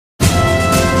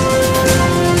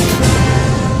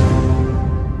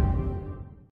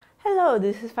Hello,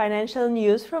 this is financial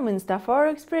news from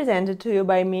InstаФорекс, presented to you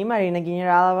by me, Marina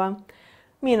Generalova.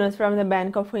 Minutes from the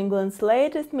Bank of England's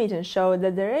latest meeting showed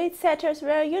that the rate setters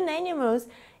were unanimous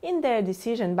in their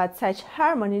decision, but such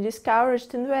harmony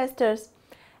discouraged investors.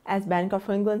 As Bank of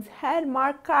England's head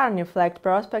Mark Carney flagged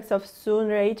prospects of soon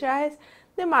rate rise,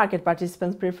 the market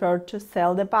participants preferred to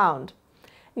sell the pound.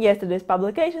 Yesterday's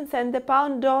publication sent the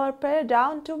pound-dollar pair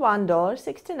down to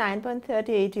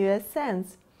 $1.69.38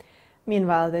 US.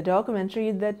 Meanwhile, the document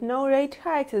read that no rate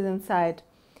hikes is in sight.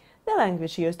 The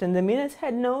language used in the minutes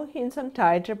had no hints on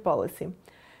tighter policy.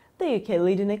 The UK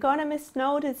leading economists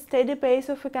noted steady pace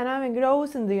of economic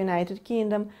growth in the United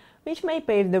Kingdom, which may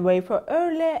pave the way for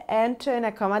earlier end to an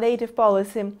accommodative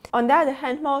policy. On the other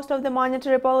hand, most of the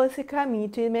Monetary Policy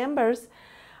Committee members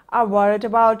are worried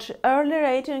about early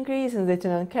rate increases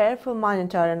sitting on careful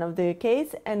monitoring of the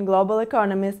UK's and global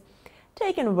economies,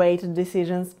 taking weighted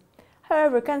decisions.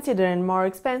 However, considering more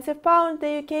expensive pound,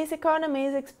 the UK's economy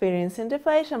is experiencing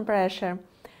deflation pressure.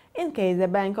 In case the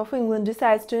Bank of England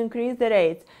decides to increase the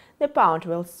rates, the pound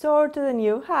will soar to the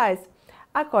new highs,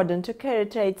 according to carry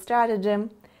trade strategy.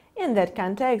 In that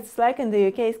context, slack in the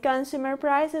UK's consumer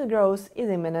prices growth is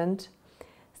imminent.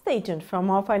 Stay tuned for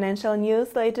more financial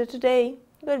news later today.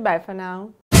 Goodbye for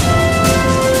now.